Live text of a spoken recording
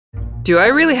Do I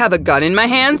really have a gun in my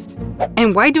hands?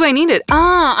 And why do I need it?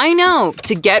 Ah, I know!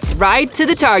 To get right to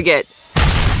the target.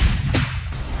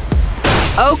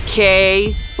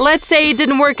 Okay, let's say it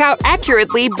didn't work out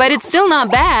accurately, but it's still not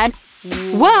bad.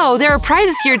 Whoa, there are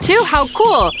prizes here too, how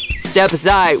cool! Step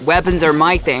aside, weapons are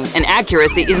my thing, and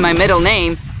accuracy is my middle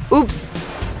name. Oops.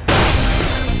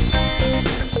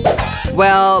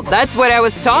 Well, that's what I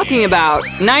was talking about.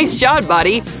 Nice job,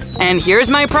 buddy. And here's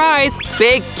my prize,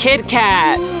 Big Kit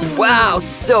Kat. Wow,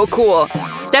 so cool.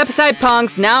 Step aside,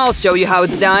 punks, now I'll show you how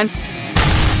it's done.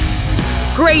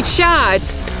 Great shot!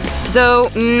 Though,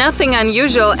 nothing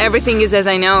unusual, everything is as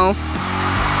I know.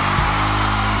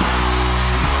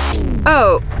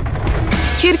 Oh.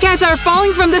 Kit Kats are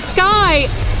falling from the sky!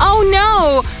 Oh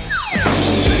no!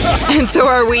 And so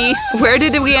are we. Where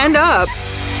did we end up?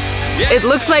 It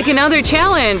looks like another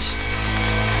challenge.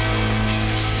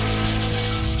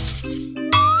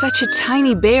 Such a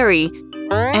tiny berry.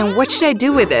 And what should I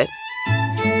do with it?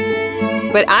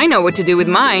 But I know what to do with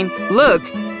mine. Look,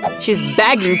 she's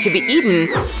begging to be eaten.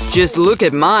 Just look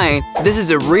at mine. This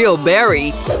is a real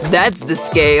berry. That's the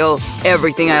scale.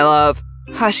 Everything I love.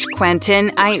 Hush,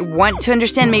 Quentin. I want to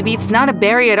understand maybe it's not a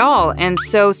berry at all, and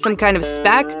so some kind of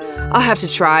speck? I'll have to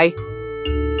try.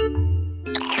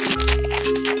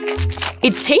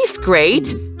 It tastes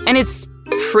great, and it's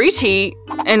pretty,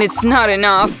 and it's not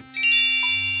enough.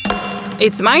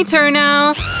 It's my turn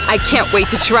now. I can't wait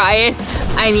to try it.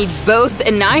 I need both a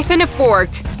knife and a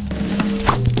fork.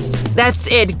 That's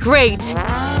it, great.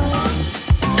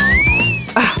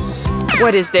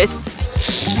 What is this?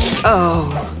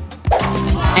 Oh.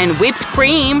 And whipped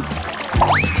cream.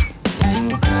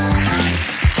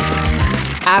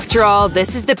 After all,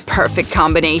 this is the perfect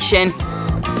combination.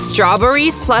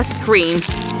 Strawberries plus cream.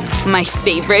 My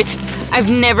favorite. I've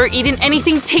never eaten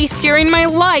anything tastier in my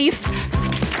life.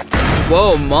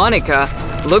 Whoa, Monica.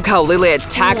 Look how Lily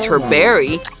attacked her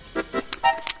berry.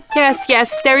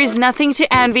 Yes, there is nothing to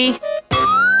envy.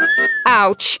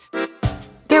 Ouch.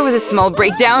 There was a small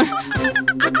breakdown.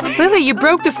 Lily, you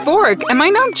broke the fork. Am I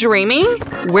not dreaming?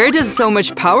 Where does so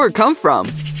much power come from?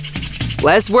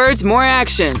 Less words, more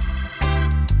action.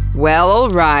 Well,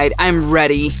 alright, I'm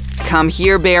ready. Come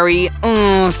here, berry.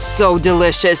 Oh, so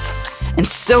delicious. And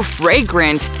so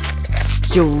fragrant.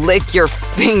 You lick your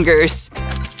fingers.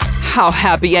 How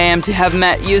happy I am to have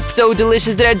met you. So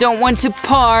delicious that I don't want to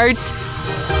part.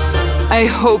 I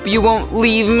hope you won't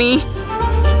leave me.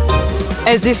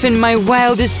 As if in my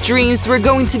wildest dreams we're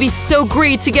going to be so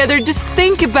great together, just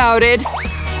think about it!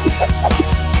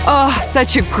 Oh,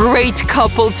 such a great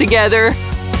couple together!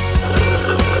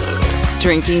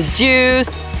 Drinking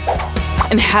juice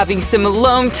and having some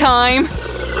alone time.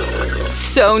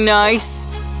 So nice!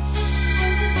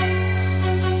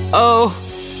 Oh.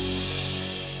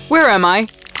 Where am I?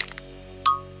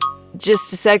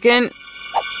 Just a second.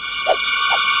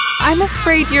 I'm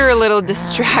afraid you're a little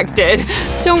distracted.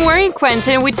 Don't worry,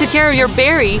 Quentin, we took care of your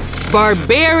berry.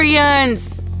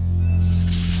 Barbarians!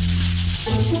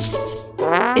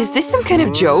 Is this some kind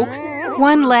of joke?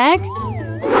 One leg?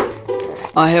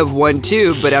 I have one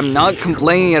too, but I'm not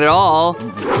complaining at all.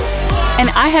 And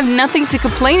I have nothing to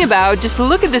complain about, just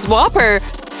look at this whopper!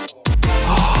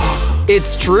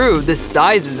 It's true, the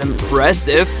size is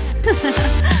impressive.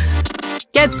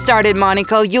 Get started,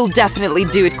 Monica, you'll definitely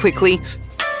do it quickly.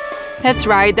 That's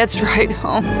right.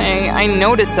 Oh, hey, I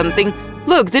noticed something.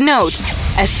 Look, the note.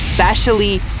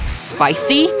 Especially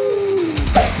spicy?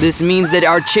 This means that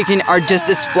our chicken are just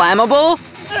as flammable?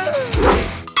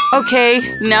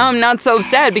 Okay, now I'm not so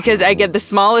upset because I get the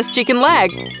smallest chicken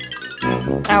leg.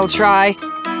 I'll try.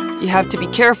 You have to be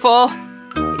careful.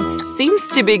 It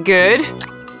seems to be good.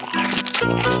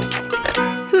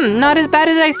 Not as bad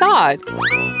as I thought.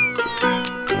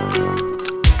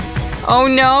 Oh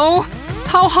no!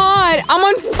 How hot! I'm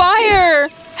on fire!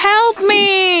 Help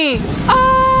me!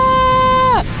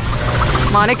 Ah!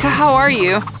 Monica, how are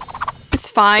you? It's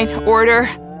fine. Order.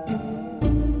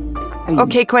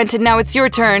 Okay, Quentin, now it's your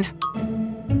turn.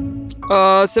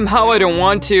 Somehow I don't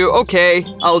want to. Okay,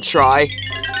 I'll try.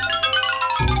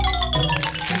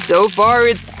 So far,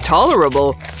 it's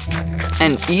tolerable.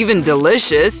 And even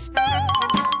delicious.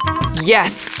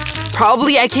 Yes!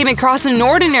 Probably I came across an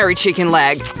ordinary chicken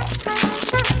leg.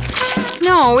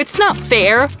 No, it's not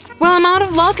fair. Well, I'm out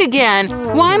of luck again.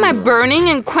 Why am I burning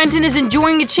and Quentin is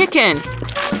enjoying a chicken?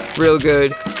 Real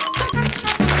good.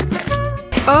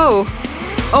 Oh,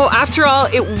 after all,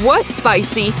 it was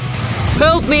spicy.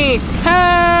 Help me!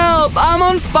 Help! I'm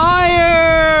on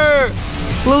fire!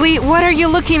 Lily, what are you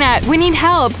looking at? We need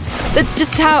help. That's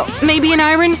just how… Maybe an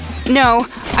iron? No,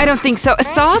 I don't think so. A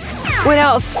sock? What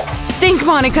else? Think,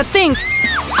 Monica, think!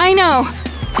 I know!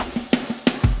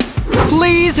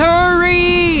 Please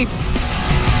hurry!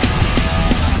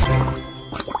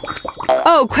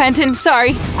 Oh, Quentin,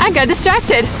 sorry. I got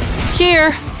distracted.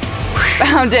 Here.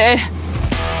 Found it.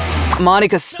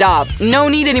 Monica, stop. No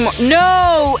need anymore.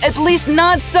 No! At least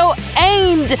not so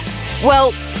aimed!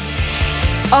 Well…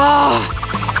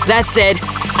 Oh, that's it.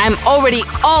 I'm already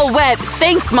all wet.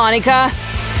 Thanks, Monica.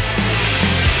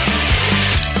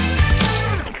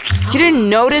 You didn't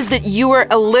notice that you were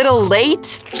a little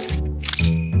late?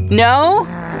 No?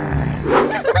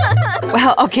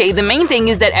 Well, okay, the main thing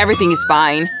is that everything is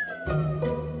fine.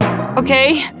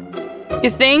 Okay? You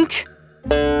think?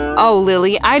 Oh,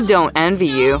 Lily, I don't envy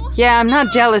you. Yeah, I'm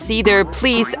not jealous either.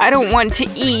 Please, I don't want to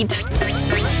eat.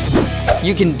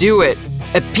 You can do it.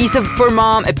 A piece for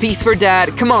Mom, a piece for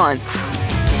Dad. Come on.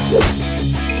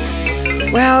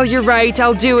 Well, you're right.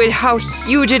 I'll do it. How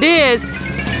huge it is.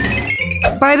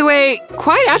 By the way,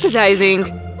 quite appetizing.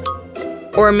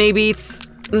 Or maybe it's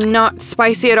not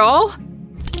spicy at all?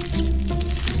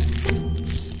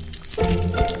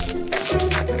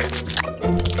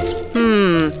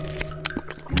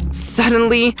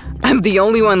 Suddenly, I'm the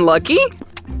only one lucky?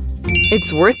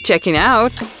 It's worth checking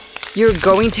out. You're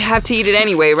going to have to eat it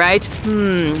anyway, right?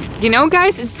 You know,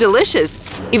 guys, it's delicious.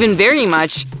 Even very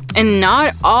much. And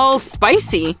not all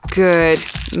spicy. Good.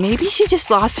 Maybe she just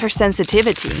lost her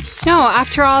sensitivity. No,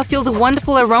 after all, I feel the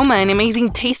wonderful aroma and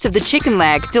amazing taste of the chicken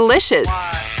leg. Delicious.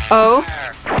 Oh?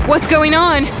 What's going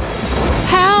on?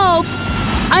 Help!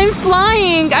 I'm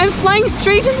flying! I'm flying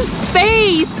straight into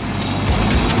space!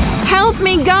 Help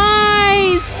me,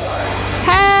 guys!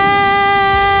 Help!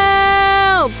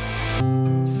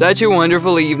 Such a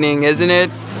wonderful evening, isn't it?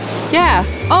 Yeah.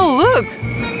 Oh, look!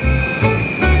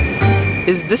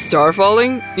 Is the star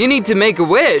falling? You need to make a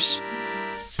wish.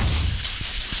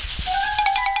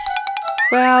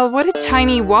 Well, what a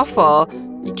tiny waffle.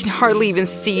 You can hardly even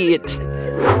see it.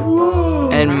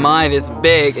 And mine is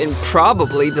big and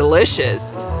probably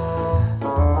delicious.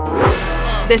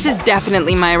 This is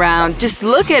definitely my round. Just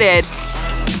look at it.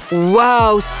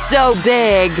 Whoa, so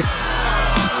big.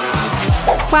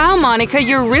 Wow, Monica,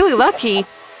 you're really lucky.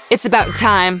 It's about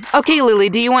time. Okay, Lily,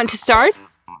 do you want to start?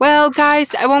 Well,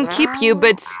 guys, I won't keep you,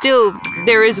 but still,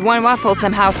 there is one waffle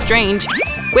somehow strange.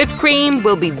 Whipped cream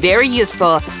will be very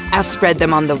useful. I'll spread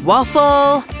them on the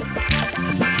waffle.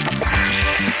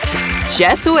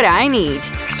 Just what I need.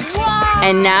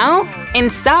 And now,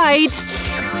 inside.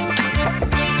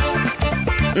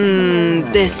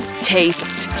 This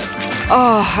taste.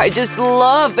 Oh, I just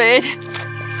love it.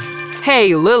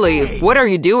 Hey, Lily, what are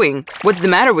you doing? What's the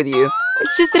matter with you?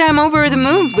 It's just that I'm over the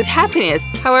moon with happiness.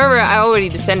 However, I already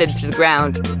descended to the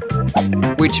ground.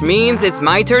 Which means it's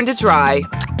my turn to try.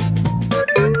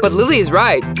 But Lily is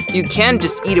right. You can't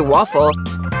just eat a waffle.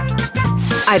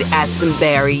 I'd add some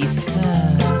berries.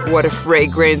 What a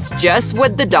fragrance. Just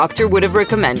what the doctor would have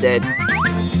recommended.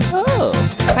 Oh.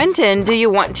 Quentin, do you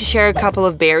want to share a couple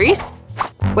of berries?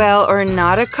 Well, or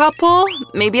not a couple?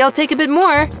 Maybe I'll take a bit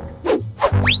more.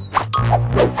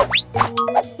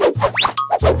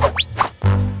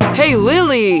 Hey,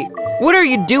 Lily! What are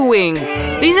you doing?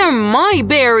 These are my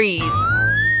berries!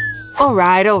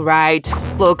 Alright, alright.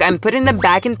 Look, I'm putting them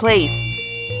back in place.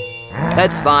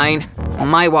 That's fine.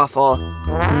 My waffle.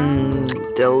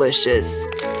 Delicious.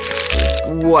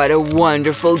 What a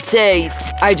wonderful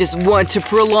taste. I just want to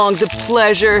prolong the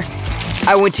pleasure.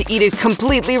 I want to eat it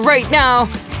completely right now.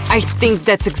 I think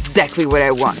that's exactly what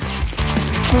I want.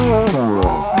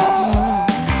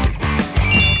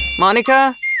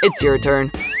 Monica, it's your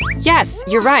turn. Yes,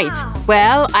 you're right.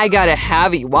 Well, I got a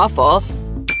heavy waffle.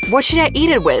 What should I eat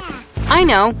it with? I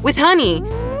know, with honey.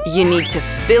 You need to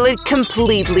fill it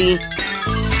completely.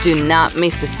 Do not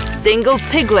miss a single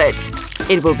piglet.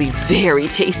 It will be very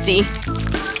tasty.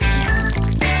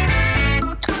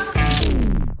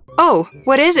 Oh,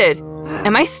 what is it?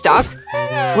 Am I stuck?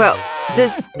 Well,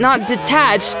 does not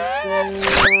detach.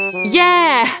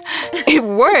 Yeah! It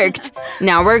worked!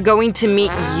 Now we're going to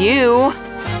meet you.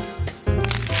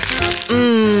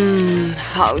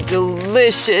 How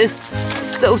delicious.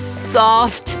 So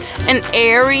soft and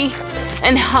airy.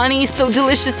 And honey, so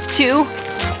delicious too.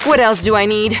 What else do I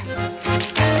need?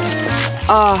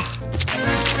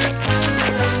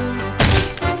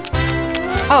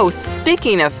 Oh,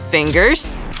 speaking of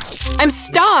fingers, I'm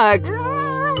stuck!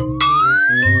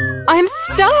 I'm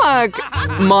stuck!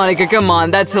 Monica, come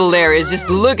on, that's hilarious. Just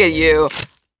look at you.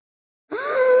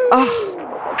 Oh,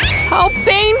 how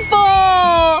painful!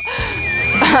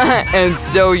 And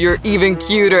so you're even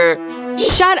cuter.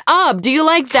 Shut up! Do you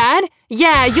like that?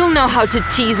 Yeah, you'll know how to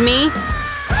tease me.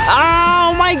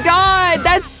 Oh my god,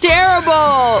 that's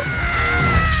terrible!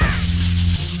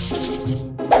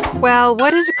 Well,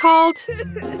 what is it called?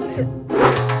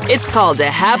 It's called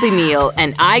a Happy Meal,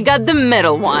 and I got the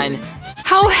middle one.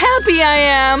 How happy I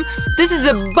am! This is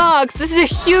a box! This is a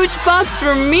huge box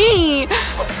for me!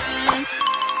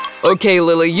 Okay,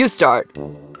 Lily, you start.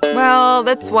 Well,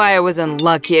 that's why I was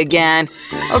unlucky again.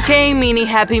 Okay, mini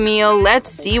Happy Meal,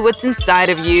 let's see what's inside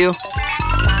of you.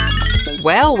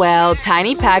 Well,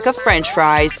 tiny pack of French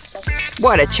fries.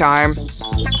 What a charm.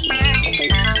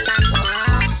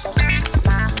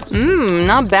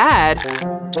 Not bad.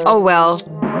 Oh well.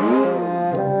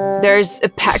 There's a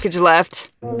package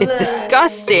left. It's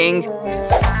disgusting.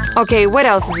 Okay, what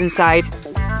else is inside?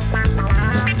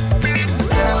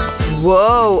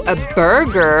 Whoa, a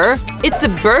burger? It's a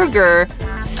burger.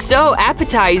 So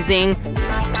appetizing.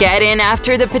 Get in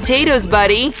after the potatoes,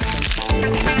 buddy.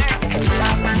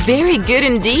 Very good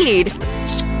indeed.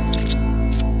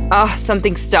 Oh,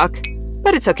 something stuck.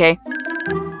 But it's okay.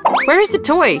 Where's the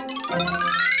toy?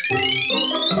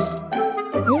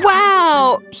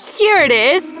 Wow! Here it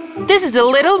is! This is a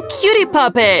little cutie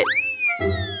puppet!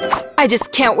 I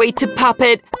just can't wait to pop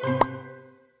it!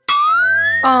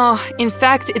 Oh, in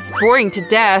fact, it's boring to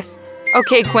death.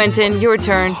 Okay, Quentin, your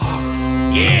turn.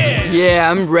 Yeah,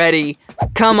 I'm ready.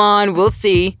 Come on, we'll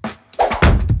see.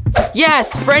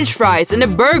 Yes, French fries and a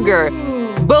burger!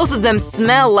 Both of them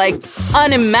smell like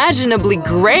unimaginably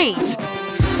great!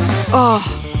 Oh,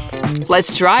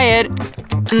 let's try it.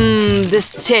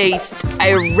 This taste.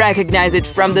 I recognize it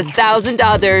from the 1,000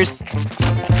 others.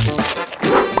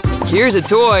 Here's a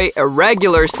toy, a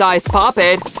regular size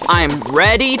poppet. I'm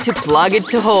ready to plug it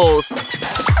to holes.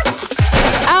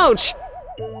 Ouch!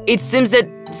 It seems that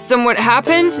somewhat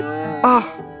happened. Oh,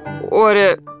 what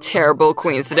a terrible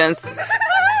coincidence.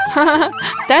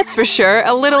 That's for sure.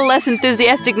 A little less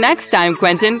enthusiastic next time,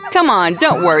 Quentin. Come on,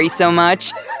 don't worry so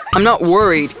much. I'm not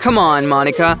worried. Come on,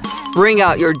 Monica. Bring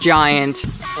out your giant.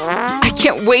 I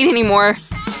can't wait anymore.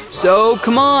 So,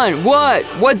 come on. What?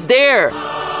 What's there?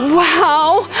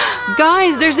 Wow!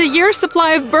 Guys, there's a year's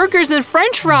supply of burgers and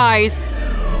French fries.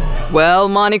 Well,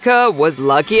 Monica was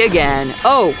lucky again.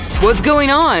 Oh, what's going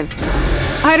on?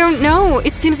 I don't know.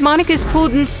 It seems Monica's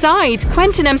pulled inside.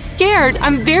 Quentin, I'm scared.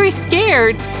 I'm very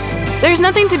scared. There's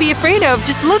nothing to be afraid of.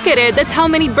 Just look at it. That's how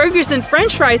many burgers and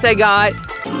French fries I got.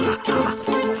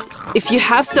 If you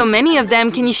have so many of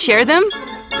them, can you share them?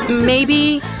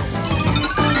 Maybe.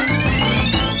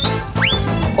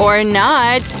 Or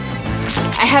not.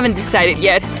 I haven't decided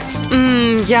yet.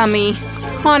 Yummy.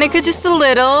 Monica, just a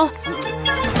little.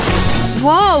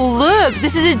 Whoa, look!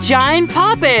 This is a giant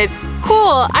poppet!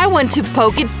 Cool! I want to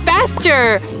poke it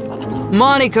faster!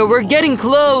 Monica, we're getting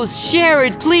close! Share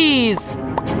it, please!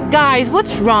 Guys,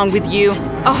 what's wrong with you?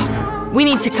 Oh, we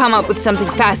need to come up with something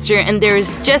faster, and there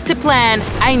is just a plan.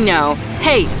 I know.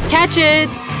 Hey, catch it!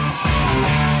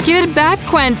 Give it back,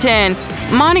 Quentin!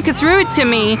 Monica threw it to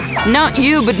me! Not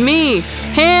you, but me!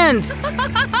 Hands!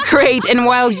 Great, and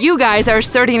while you guys are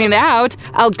sorting it out,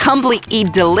 I'll calmly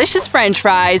eat delicious French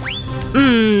fries.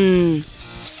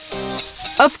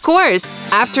 Of course!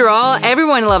 After all,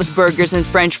 everyone loves burgers and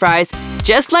French fries,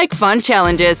 just like fun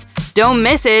challenges. Don't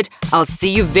miss it! I'll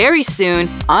see you very soon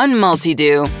on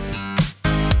Multi-Do.